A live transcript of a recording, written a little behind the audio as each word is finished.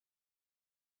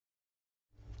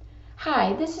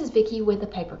Hi, this is Vicki with the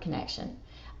Paper Connection.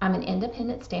 I'm an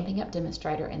independent Stampin' Up!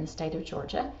 Demonstrator in the state of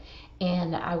Georgia,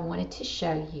 and I wanted to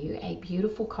show you a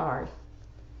beautiful card.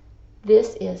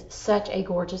 This is such a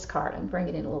gorgeous card. I'm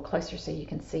bringing it in a little closer so you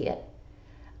can see it.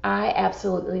 I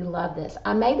absolutely love this.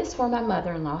 I made this for my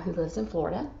mother-in-law who lives in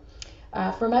Florida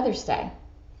for Mother's Day.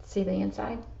 See the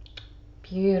inside?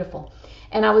 Beautiful.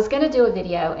 And I was going to do a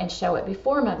video and show it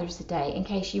before Mother's Day in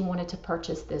case you wanted to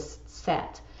purchase this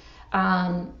set.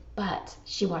 But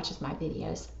she watches my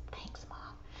videos. Thanks,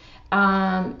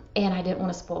 Mom. And I didn't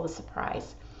want to spoil the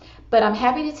surprise. But I'm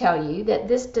happy to tell you that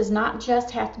this does not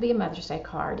just have to be a Mother's Day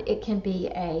card. It can be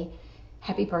a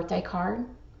happy birthday card.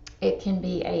 It can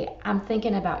be a I'm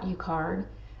thinking about you card.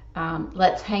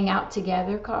 Let's hang out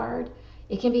together card.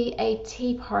 It can be a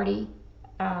tea party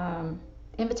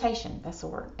invitation. That's the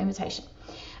word, invitation.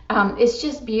 It's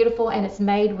just beautiful, and it's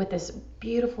made with this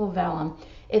beautiful vellum.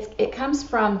 It comes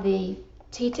from the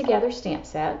Tea Together stamp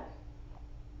set.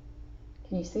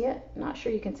 Can you see it? Not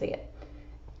sure you can see it.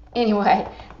 Anyway,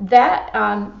 that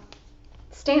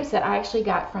stamp set I actually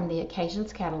got from the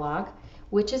Occasions catalog,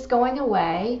 which is going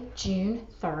away June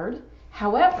 3rd.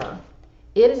 However,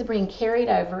 it is being carried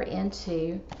over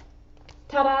into,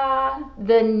 ta-da,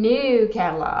 the new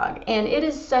catalog. And it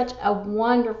is such a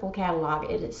wonderful catalog.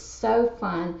 It is so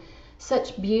fun,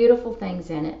 such beautiful things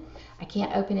in it. I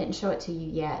can't open it and show it to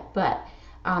you yet, but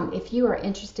if you are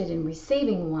interested in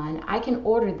receiving one, I can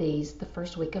order these the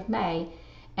first week of May,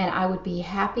 and I would be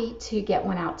happy to get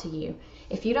one out to you.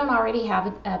 If you don't already have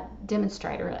a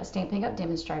demonstrator, a Stampin' Up!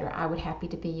 Demonstrator, I would happy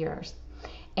to be yours.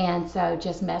 And so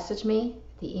just message me,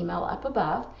 the email up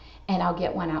above, and I'll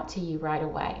get one out to you right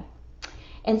away.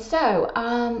 And so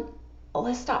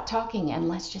let's stop talking and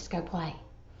let's just go play.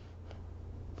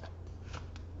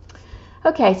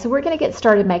 Okay, so we're going to get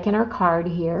started making our card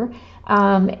here.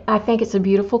 I think it's a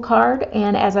beautiful card,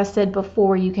 and as I said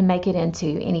before, you can make it into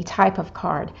any type of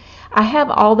card. I have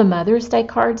all the Mother's Day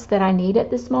cards that I need at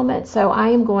this moment, so I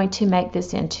am going to make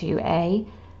this into a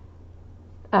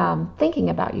thinking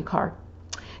about you card.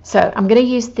 So I'm going to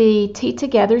use the Tea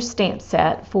Together stamp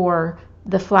set for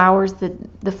the flowers,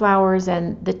 the flowers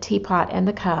and the teapot and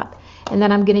the cup, and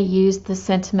then I'm going to use the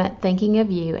sentiment thinking of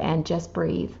you and just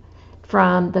breathe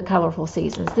from the Colorful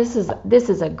Seasons. This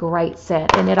is a great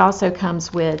set, and it also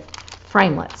comes with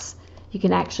framelits. You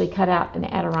can actually cut out an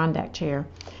Adirondack chair.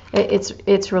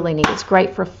 It's really neat. It's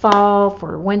great for fall,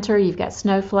 for winter. You've got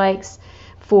snowflakes.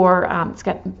 For it's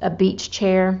got a beach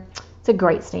chair. It's a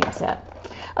great stamp set.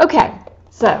 Okay,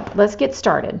 so let's get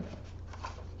started.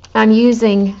 I'm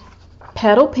using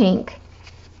Petal Pink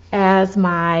as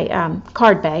my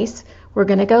card base. We're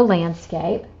going to go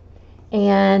landscape,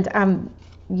 and I'm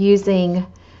using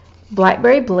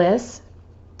Blackberry Bliss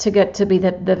to get to be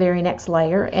the very next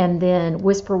layer, and then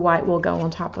Whisper White will go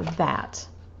on top of that.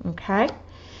 Okay,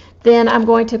 then I'm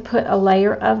going to put a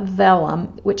layer of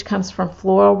vellum, which comes from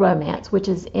Floral Romance, which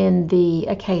is in the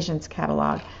Occasions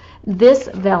catalog. This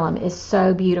vellum is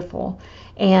so beautiful,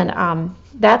 and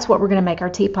that's what we're going to make our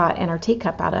teapot and our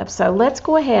teacup out of. So let's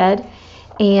go ahead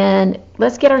and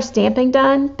let's get our stamping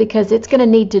done, because it's going to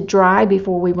need to dry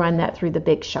before we run that through the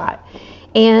Big Shot.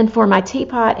 And for my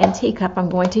teapot and teacup, I'm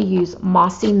going to use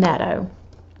Mossy Meadow.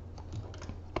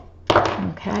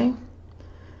 Okay,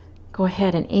 go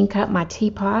ahead and ink up my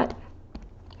teapot,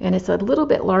 and it's a little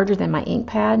bit larger than my ink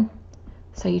pad,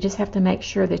 so you just have to make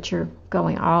sure that you're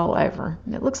going all over.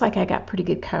 And it looks like I got pretty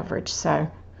good coverage,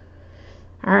 so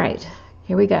all right,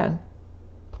 here we go.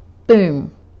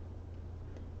 Boom.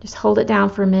 Just hold it down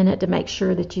for a minute to make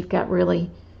sure that you've got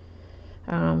really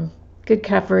good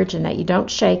coverage and that you don't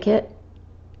shake it.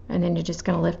 And then you're just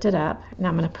going to lift it up. Now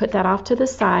I'm going to put that off to the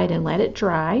side and let it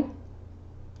dry.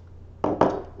 Then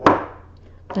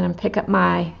I'm going to pick up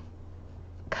my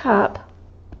cup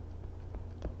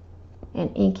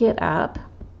and ink it up.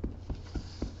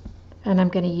 And I'm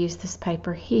going to use this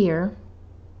paper here.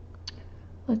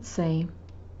 Let's see.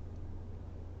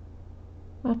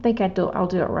 I think I'll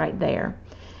do it right there.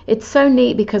 It's so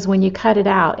neat because when you cut it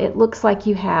out, it looks like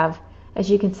you have, as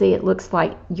you can see, it looks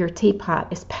like your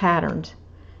teapot is patterned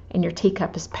and your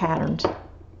teacup is patterned.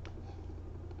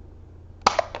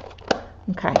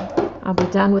 Okay, I'll be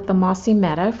done with the Mossy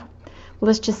Meadow.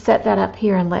 Let's just set that up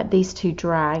here and let these two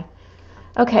dry.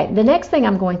 Okay, the next thing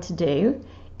I'm going to do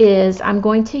is I'm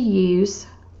going to use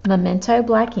Memento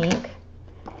black ink,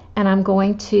 and I'm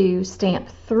going to stamp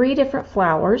 3 different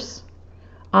flowers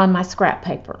on my scrap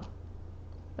paper.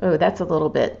 Oh, that's a little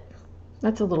bit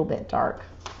dark.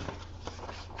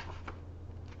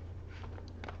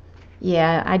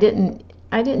 Yeah, I didn't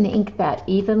ink that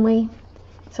evenly,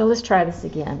 so let's try this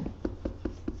again.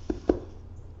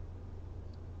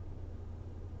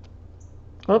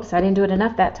 Oops, I didn't do it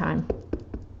enough that time.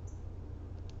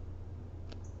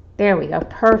 There we go,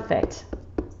 perfect.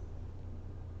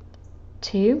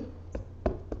 2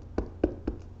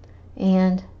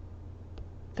 and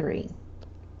 3.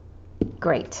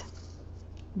 Great,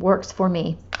 works for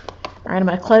me. All right, I'm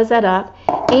going to close that up,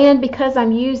 and because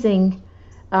I'm using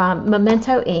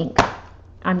Memento ink,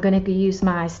 I'm going to use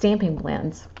my stamping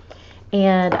blends.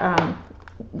 And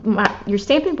your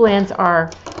stamping blends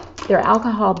they're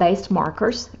alcohol-based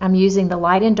markers. I'm using the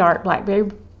light and dark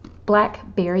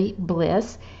Blackberry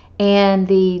Bliss and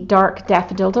the dark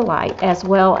Daffodil Delight, as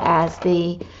well as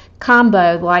the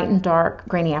combo light and dark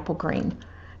Granny Apple Green.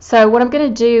 So what I'm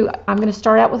going to do, I'm going to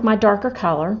start out with my darker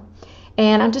color,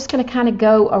 and I'm just going to kind of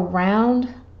go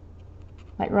around,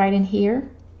 like right in here,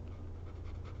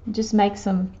 just make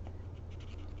some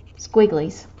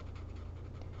squigglies.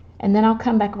 And then I'll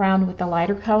come back around with the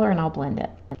lighter color and I'll blend it.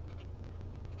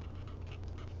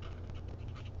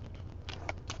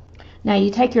 Now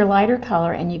you take your lighter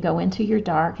color and you go into your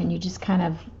dark and you just kind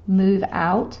of move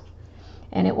out,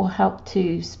 and it will help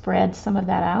to spread some of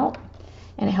that out,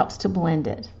 and it helps to blend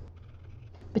it.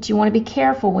 But you want to be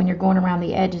careful when you're going around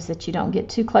the edges that you don't get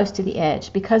too close to the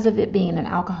edge. Because of it being an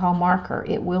alcohol marker,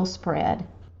 it will spread.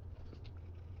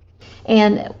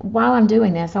 And while I'm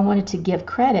doing this, I wanted to give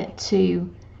credit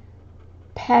to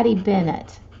Patty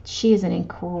Bennett. She is an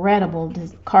incredible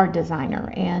card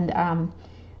designer, and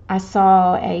I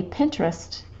saw a picture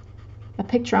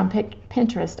on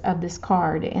Pinterest of this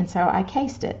card, and so I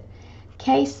cased it.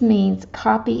 Case means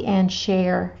copy and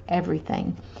share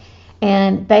everything.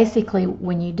 And basically,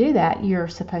 when you do that, you're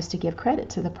supposed to give credit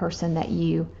to the person that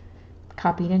you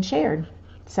copied and shared.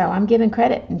 So I'm giving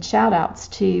credit and shout outs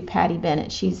to Patty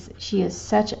Bennett. She is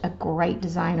such a great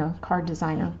designer, card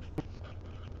designer.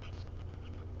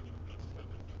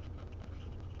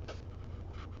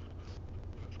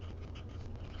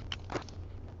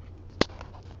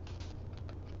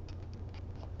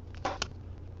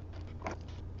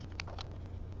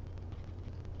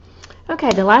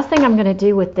 Okay, the last thing I'm going to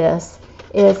do with this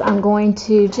is I'm going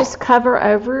to just cover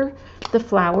over the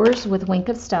flowers with Wink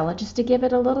of Stella, just to give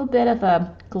it a little bit of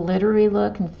a glittery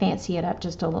look and fancy it up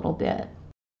just a little bit.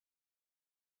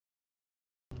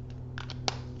 I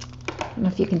don't know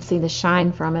if you can see the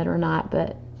shine from it or not,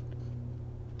 but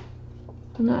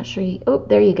I'm not sure. Oh,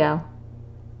 there you go.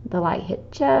 The light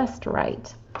hit just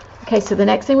right. Okay, so the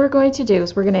next thing we're going to do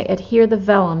is we're going to adhere the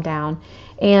vellum down,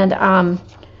 and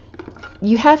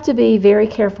you have to be very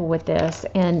careful with this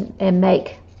and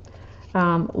make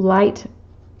light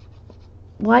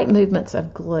movements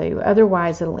of glue,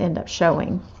 otherwise it'll end up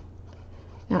showing.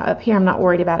 Now up here I'm not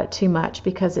worried about it too much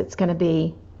because it's going to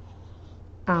be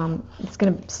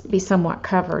somewhat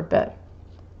covered, but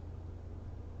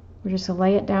we're just going to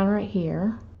lay it down right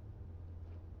here.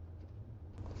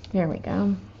 There we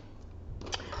go.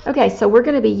 Okay, so we're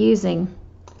going to be using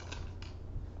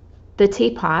the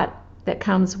teapot that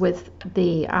comes with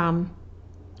the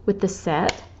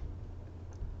set,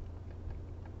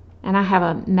 and I have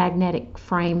a magnetic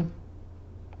frame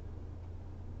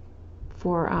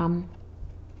for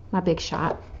my Big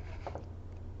Shot,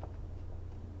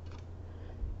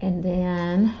 and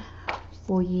then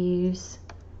we'll use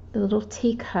the little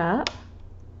teacup.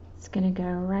 It's going to go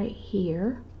right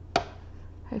here.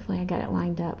 Hopefully I got it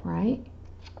lined up right.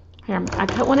 Here, I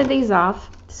cut one of these off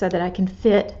so that I can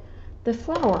fit the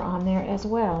flower on there as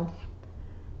well.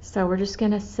 So we're just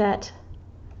going to set.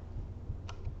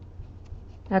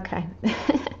 Okay.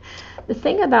 The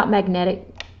thing about magnetic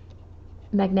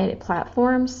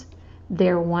platforms,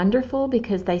 they're wonderful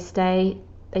because they stay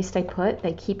put.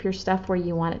 They keep your stuff where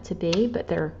you want it to be, but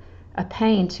they're a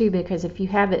pain too, because if you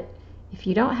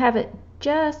don't have it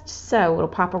just so, it'll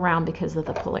pop around because of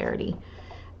the polarity.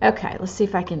 Okay, let's see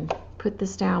if I can put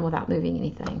this down without moving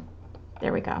anything.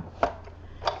 There we go.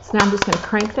 So now I'm just going to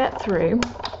crank that through,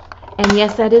 and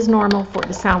yes, that is normal for it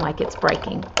to sound like it's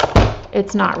breaking.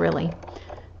 It's not really.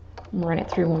 I'm run it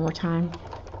through one more time.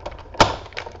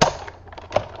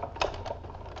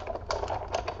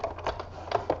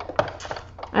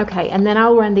 Okay, and then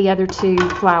I'll run the other two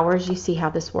flowers. You see how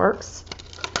this works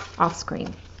off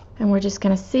screen. And we're just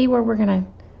going to see where we're going to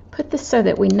put this so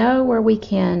that we know where we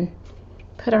can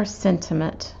put our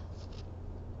sentiment.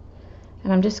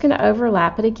 And I'm just going to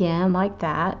overlap it again like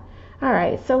that. All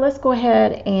right, so let's go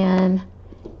ahead and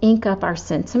ink up our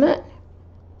sentiment.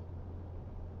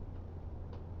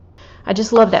 I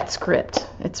just love that script.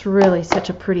 It's really such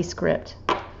a pretty script.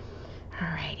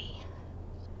 Alrighty.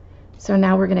 So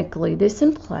now we're going to glue this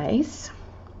in place.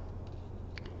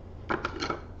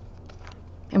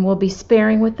 And we'll be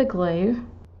sparing with the glue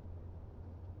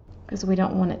because we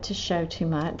don't want it to show too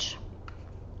much.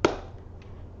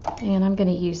 And I'm going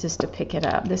to use this to pick it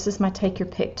up. This is my Take Your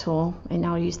Pick tool, and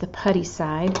I'll use the putty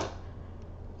side.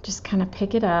 Just kind of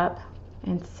pick it up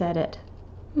and set it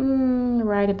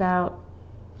right about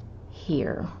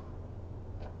here.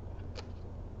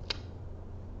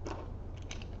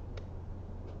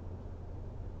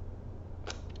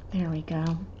 There we go.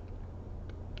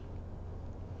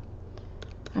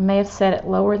 I may have set it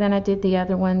lower than I did the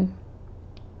other one,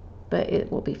 but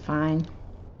it will be fine.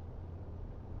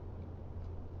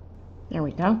 There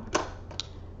we go.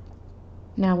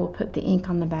 Now we'll put the ink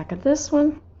on the back of this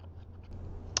one.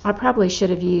 I probably should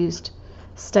have used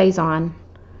Stays On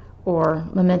or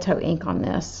Memento ink on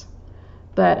this,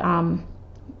 but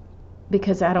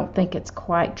because I don't think it's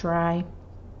quite dry,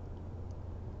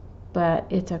 but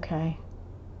it's okay.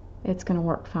 It's going to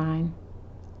work fine.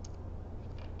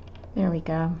 There we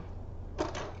go.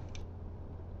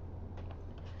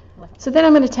 So then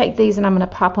I'm going to take these and I'm going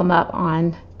to pop them up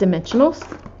on dimensionals.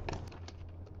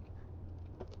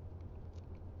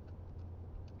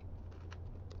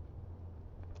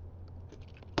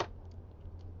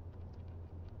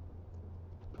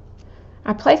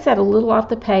 I placed that a little off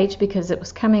the page because it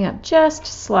was coming up just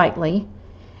slightly,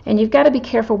 and you've got to be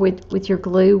careful with your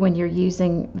glue when you're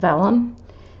using vellum,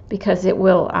 because it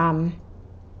will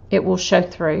show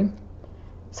through.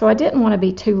 So I didn't want to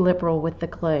be too liberal with the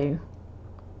glue.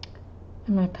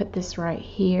 I'm going to put this right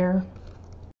here.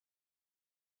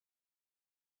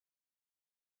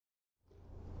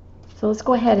 So let's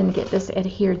go ahead and get this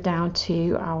adhered down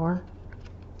to our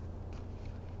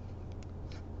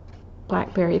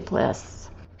Blackberry Bliss.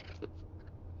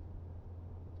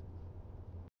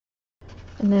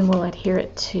 And then we'll adhere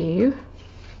it to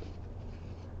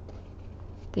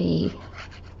the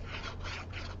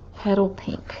Petal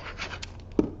Pink.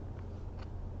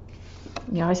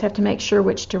 You always have to make sure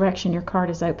which direction your card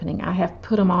is opening. I have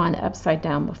put them on upside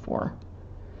down before,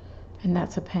 and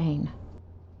that's a pain.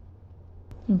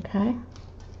 Okay.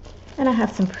 And I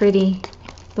have some pretty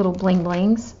little bling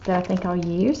blings that I think I'll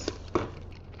use.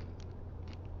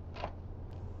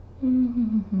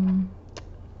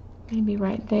 Maybe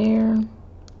right there.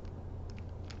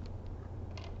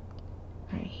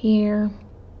 Right here.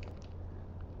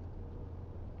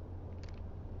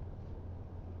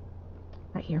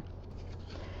 Right here.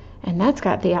 And that's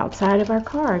got the outside of our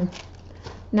card.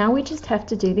 Now we just have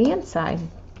to do the inside.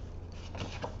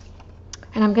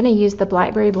 And I'm going to use the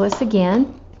Blackberry Bliss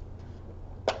again.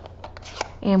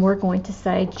 And we're going to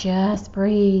say, just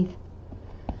breathe.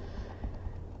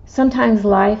 Sometimes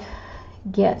life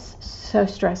gets so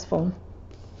stressful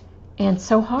and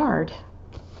so hard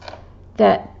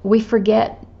that we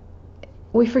forget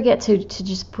to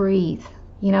just breathe.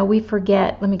 You know, we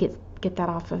forget, let me get that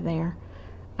off of there.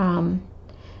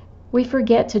 We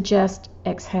forget to just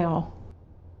exhale.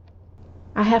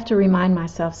 I have to remind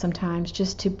myself sometimes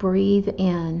just to breathe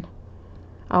in.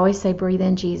 I always say breathe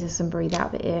in Jesus and breathe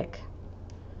out the ick.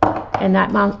 And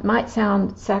that might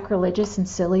sound sacrilegious and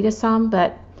silly to some,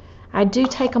 but I do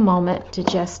take a moment to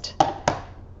just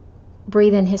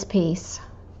breathe in His peace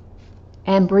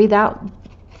and breathe out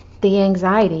the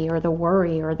anxiety or the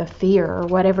worry or the fear or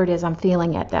whatever it is I'm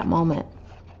feeling at that moment.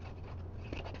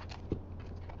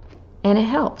 And it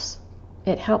helps.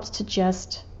 It helps to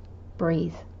just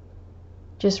breathe.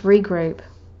 Just regroup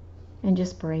and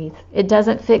just breathe. It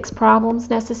doesn't fix problems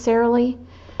necessarily,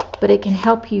 but it can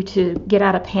help you to get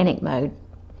out of panic mode,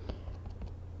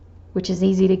 which is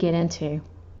easy to get into.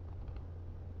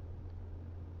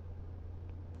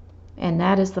 And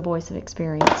that is the voice of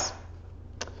experience.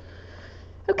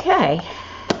 Okay.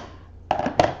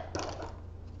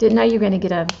 Didn't know you were going to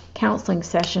get a counseling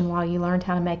session while you learned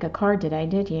how to make a card today,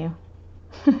 did you?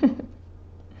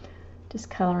 Just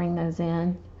coloring those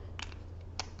in.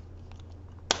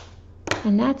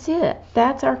 And that's it.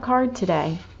 That's our card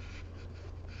today.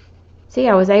 See,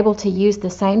 I was able to use the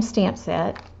same stamp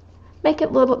set, make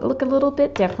it look a little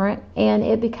bit different, and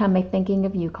it become a Thinking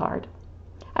of You card.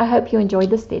 I hope you enjoyed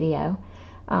this video.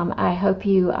 I hope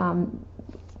you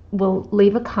will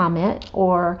leave a comment,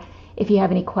 or if you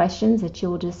have any questions, that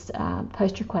you'll just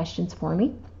post your questions for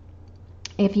me.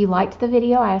 If you liked the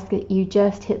video, I ask that you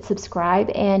just hit subscribe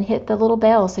and hit the little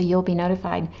bell so you'll be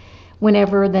notified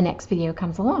whenever the next video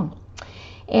comes along.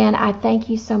 And I thank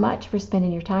you so much for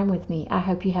spending your time with me. I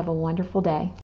hope you have a wonderful day.